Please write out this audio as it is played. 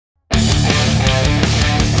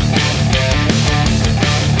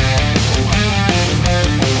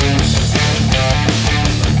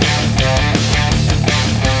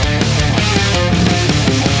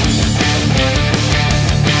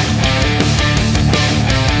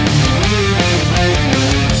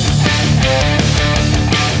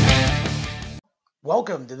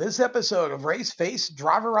welcome to this episode of Race Face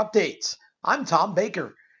Driver Updates. I'm Tom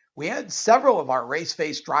Baker. We had several of our Race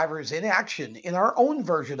Face drivers in action in our own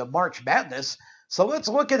version of March Madness, so let's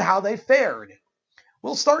look at how they fared.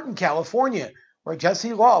 We'll start in California, where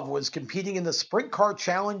Jesse Love was competing in the Sprint Car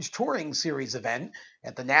Challenge Touring Series event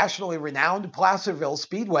at the nationally renowned Placerville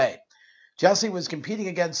Speedway. Jesse was competing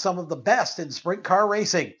against some of the best in sprint car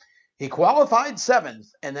racing. He qualified 7th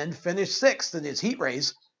and then finished 6th in his heat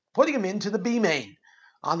race, putting him into the B main.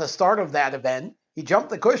 On the start of that event, he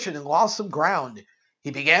jumped the cushion and lost some ground.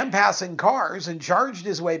 He began passing cars and charged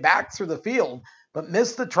his way back through the field, but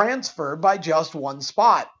missed the transfer by just one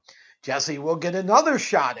spot. Jesse will get another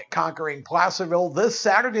shot at conquering Placerville this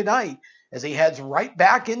Saturday night as he heads right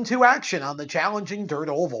back into action on the challenging dirt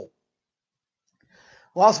oval.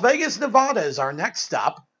 Las Vegas, Nevada is our next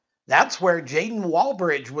stop. That's where Jaden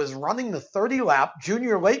Walbridge was running the 30-lap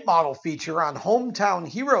junior late model feature on Hometown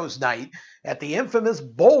Heroes Night at the infamous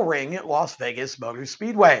Bull Ring at Las Vegas Motor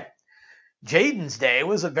Speedway. Jaden's day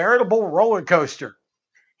was a veritable roller coaster.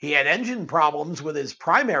 He had engine problems with his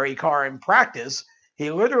primary car in practice. He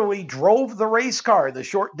literally drove the race car the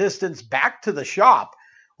short distance back to the shop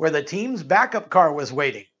where the team's backup car was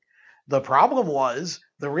waiting. The problem was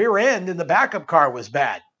the rear end in the backup car was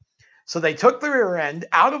bad. So they took the rear end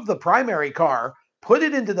out of the primary car, put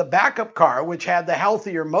it into the backup car, which had the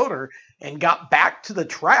healthier motor, and got back to the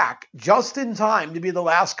track just in time to be the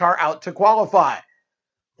last car out to qualify.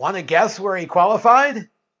 Want to guess where he qualified?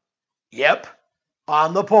 Yep,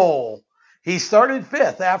 on the pole. He started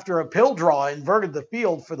 5th after a pill draw inverted the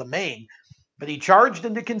field for the main, but he charged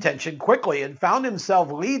into contention quickly and found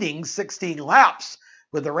himself leading 16 laps,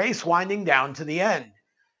 with the race winding down to the end.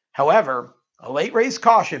 However, a late race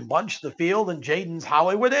caution bunched the field and Jaden's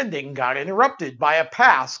Hollywood ending got interrupted by a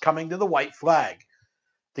pass coming to the white flag.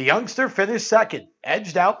 The youngster finished 2nd,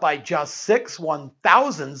 edged out by just 6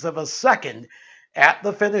 1/1000ths of a second at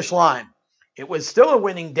the finish line. It was still a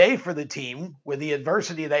winning day for the team with the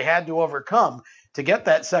adversity they had to overcome to get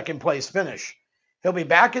that second place finish. He'll be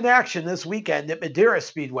back in action this weekend at Madeira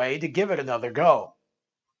Speedway to give it another go.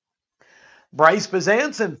 Bryce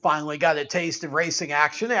Besançon finally got a taste of racing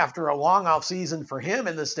action after a long off-season for him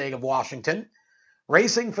in the state of Washington.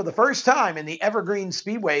 Racing for the first time in the Evergreen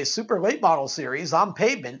Speedway Super Late Model Series on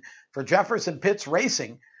pavement for Jefferson Pitts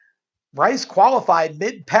Racing, Bryce qualified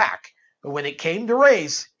mid-pack, but when it came to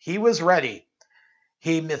race, he was ready.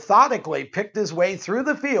 He methodically picked his way through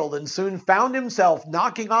the field and soon found himself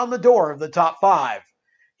knocking on the door of the top 5.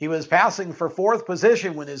 He was passing for 4th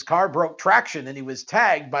position when his car broke traction and he was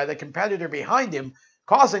tagged by the competitor behind him,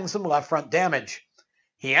 causing some left front damage.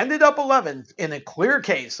 He ended up 11th in a clear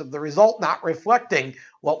case of the result not reflecting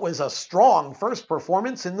what was a strong first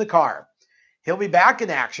performance in the car. He'll be back in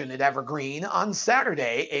action at Evergreen on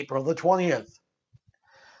Saturday, April the 20th.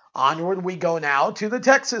 Onward we go now to the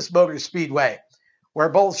Texas Motor Speedway, where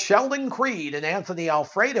both Sheldon Creed and Anthony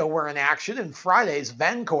Alfredo were in action in Friday's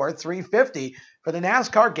Vancor 350 for the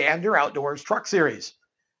NASCAR Gander Outdoors Truck Series.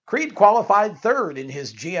 Creed qualified 3rd in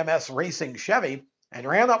his GMS Racing Chevy and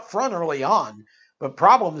ran up front early on, but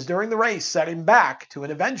problems during the race set him back to an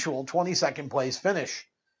eventual 22nd place finish.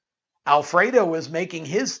 Alfredo was making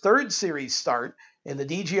his 3rd series start in the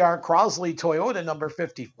DGR Crosley Toyota number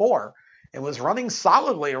 54 and was running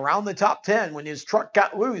solidly around the top 10 when his truck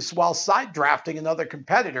got loose while side drafting another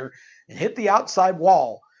competitor and hit the outside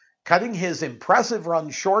wall, cutting his impressive run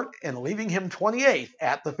short and leaving him 28th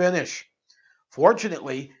at the finish.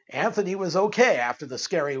 Fortunately, Anthony was okay after the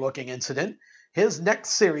scary-looking incident. His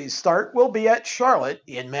next series start will be at Charlotte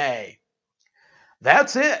in May.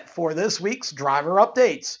 That's it for this week's Driver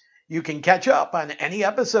Updates. You can catch up on any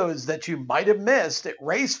episodes that you might have missed at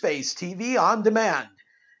Raceface TV On Demand.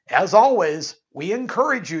 As always, we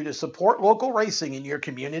encourage you to support local racing in your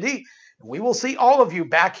community, and we will see all of you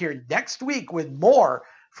back here next week with more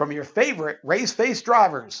from your favorite Raceface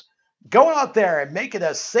drivers. Go out there and make it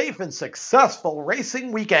a safe and successful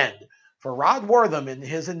racing weekend. For Rod Wortham and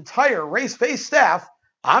his entire Raceface staff,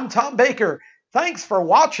 I'm Tom Baker. Thanks for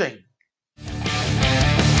watching.